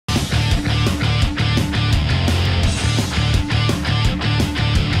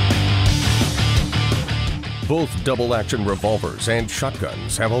Both double-action revolvers and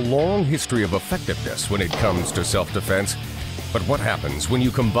shotguns have a long history of effectiveness when it comes to self-defense. But what happens when you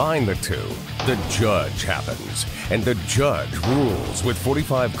combine the two? The Judge happens, and the Judge rules with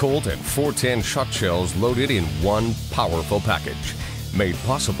 45 Colt and 410 shot shells loaded in one powerful package, made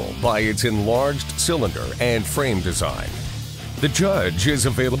possible by its enlarged cylinder and frame design. The Judge is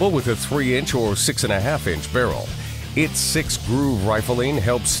available with a 3-inch or 6.5-inch barrel. Its 6-groove rifling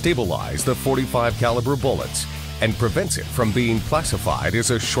helps stabilize the .45 caliber bullets and prevents it from being classified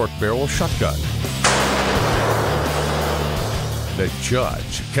as a short-barrel shotgun. The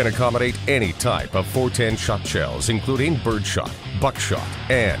Judge can accommodate any type of .410 shot shells, including birdshot, buckshot,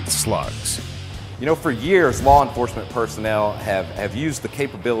 and slugs. You know, for years, law enforcement personnel have used the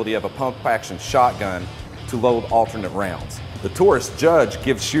capability of a pump-action shotgun to load alternate rounds. The Taurus Judge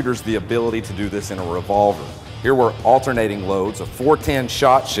gives shooters the ability to do this in a revolver. Here we're alternating loads of .410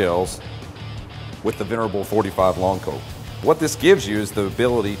 shot shells with the venerable .45 long Colt. What this gives you is the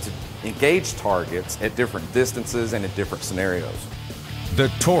ability to engage targets at different distances and in different scenarios. The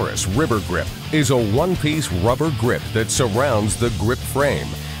Taurus River Grip is a one-piece rubber grip that surrounds the grip frame,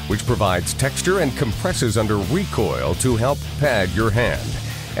 which provides texture and compresses under recoil to help pad your hand.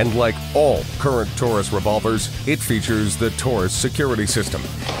 And like all current Taurus revolvers, it features the Taurus security system.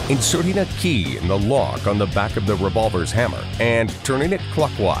 Inserting a key in the lock on the back of the revolver's hammer and turning it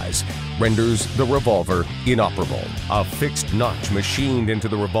clockwise renders the revolver inoperable. A fixed notch machined into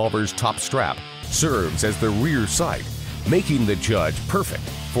the revolver's top strap serves as the rear sight, making the Judge perfect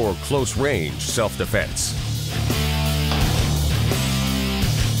for close-range self-defense.